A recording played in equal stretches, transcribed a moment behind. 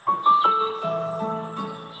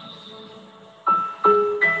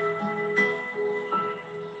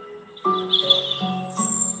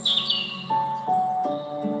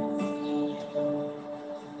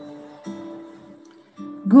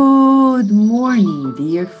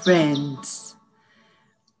Dear friends,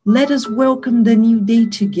 let us welcome the new day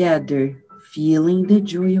together, feeling the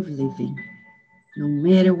joy of living. No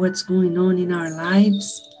matter what's going on in our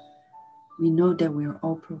lives, we know that we're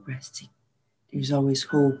all progressing. There's always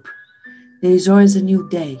hope. There's always a new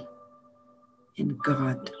day. And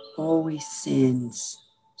God always sends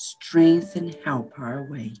strength and help our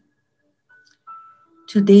way.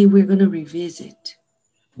 Today, we're going to revisit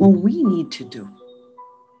what we need to do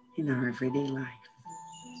in our everyday life.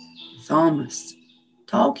 Thomas,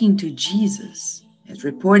 talking to Jesus, as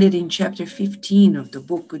reported in chapter 15 of the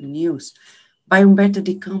book Good News by Humberto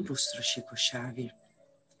de Campos through Chico Xavier,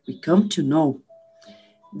 we come to know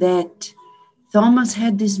that Thomas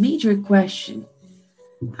had this major question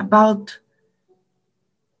about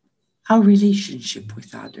our relationship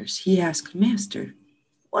with others. He asked, Master,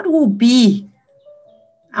 what will be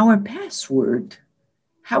our password?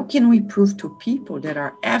 How can we prove to people that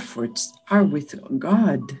our efforts are with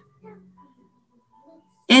God?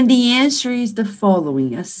 And the answer is the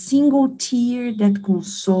following: a single tear that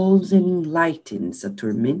consoles and enlightens a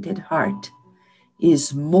tormented heart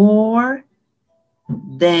is worth more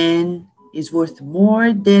than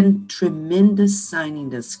tremendous sign in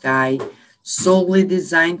the sky, solely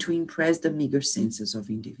designed to impress the meager senses of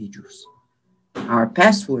individuals. Our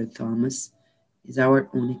password, Thomas, is our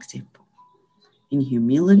own example. In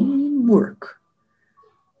humility and in work,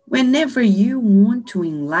 whenever you want to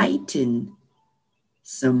enlighten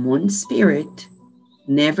someone's spirit,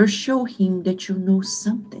 never show him that you know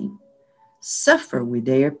something. Suffer with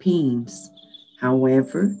their pains.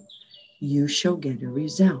 However, you shall get the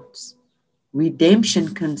results.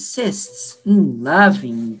 Redemption consists in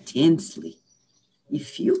loving intensely.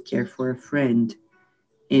 If you care for a friend,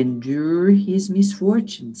 endure his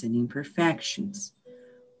misfortunes and imperfections,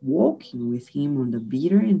 walking with him on the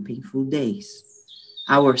bitter and painful days.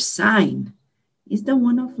 Our sign is the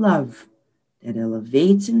one of love that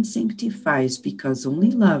elevates and sanctifies, because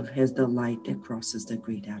only love has the light that crosses the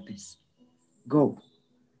great abyss. Go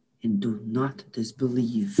and do not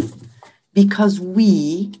disbelieve, because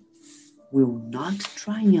we will not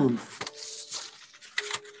triumph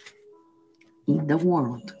in the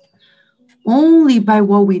world only by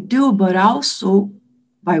what we do, but also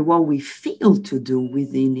by what we fail to do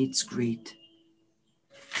within its great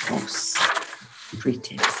false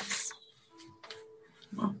pretenses.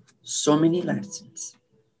 Well, so many lessons,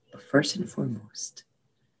 but first and foremost,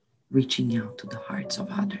 reaching out to the hearts of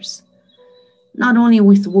others, not only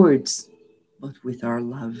with words, but with our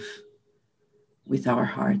love, with our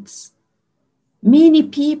hearts. Many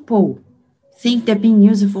people think that being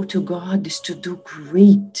useful to God is to do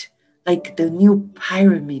great, like the new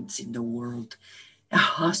pyramids in the world, a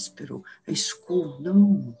hospital, a school.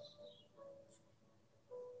 No.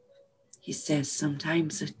 He says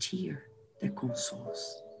sometimes a tear that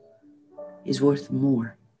consoles is worth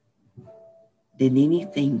more than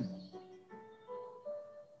anything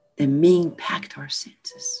that may impact our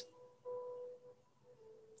senses.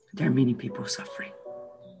 There are many people suffering,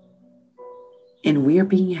 and we are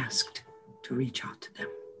being asked to reach out to them.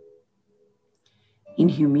 In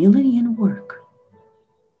humility and work,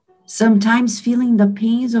 sometimes feeling the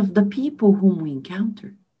pains of the people whom we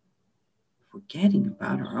encounter, forgetting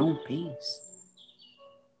about our own pains.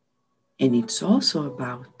 And it's also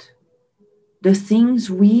about the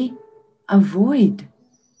things we avoid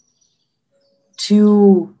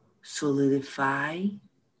to solidify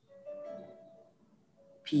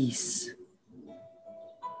peace.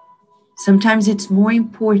 Sometimes it's more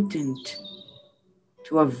important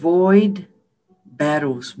to avoid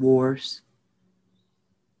battles, wars,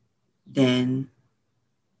 than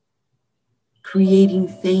creating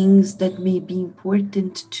things that may be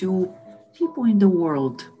important to people in the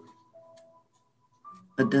world,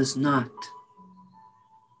 but does not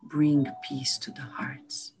bring peace to the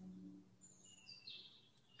hearts.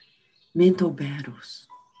 Mental battles.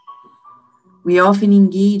 We often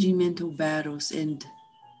engage in mental battles, and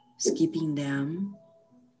skipping them,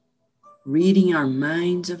 reading our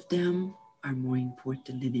minds of them, are more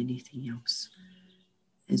important than anything else.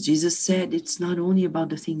 As Jesus said, it's not only about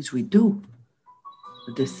the things we do,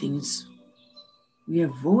 but the things we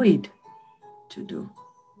avoid to do.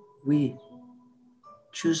 We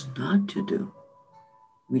choose not to do.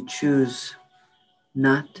 We choose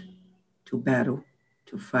not to battle,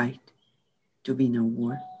 to fight, to be in a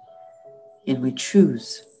war. And we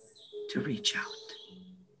choose to reach out.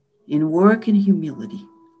 In work and humility,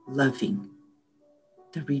 loving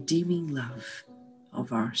the redeeming love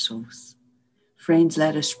of our souls. Friends,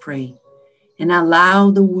 let us pray and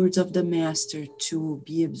allow the words of the Master to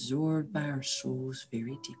be absorbed by our souls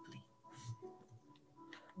very deeply.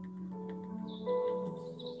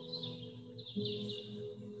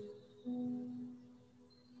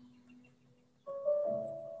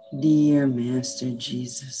 Dear Master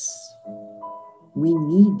Jesus, we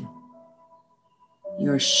need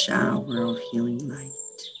your shower of healing light.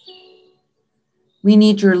 We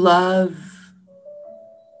need your love.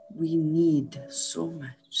 We need so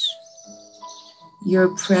much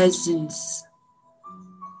your presence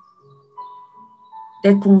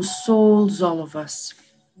that consoles all of us,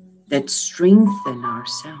 that strengthens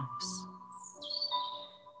ourselves.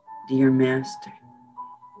 Dear Master,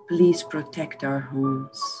 please protect our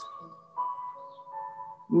homes.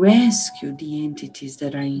 Rescue the entities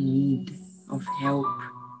that are in need of help.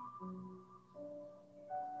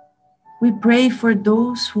 We pray for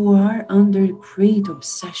those who are under great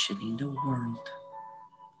obsession in the world,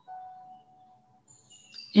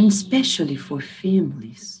 and especially for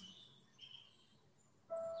families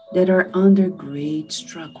that are under great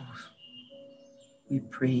struggles. We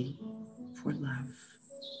pray for love,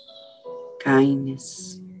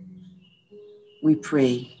 kindness. We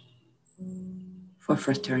pray for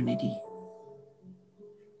fraternity.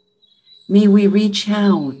 May we reach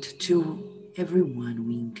out to everyone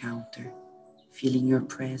we encounter, feeling your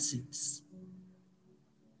presence,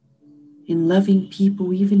 and loving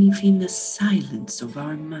people even if in the silence of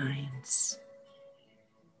our minds.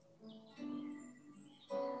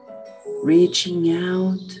 Reaching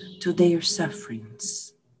out to their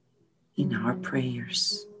sufferings in our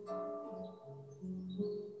prayers,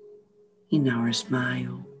 in our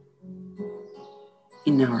smile,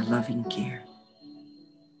 in our loving care.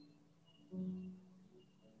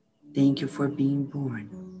 Thank you for being born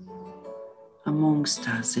amongst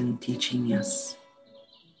us and teaching us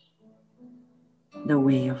the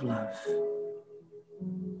way of love.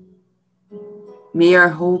 May our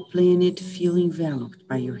whole planet feel enveloped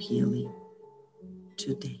by your healing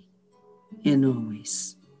today and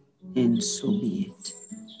always, and so be it.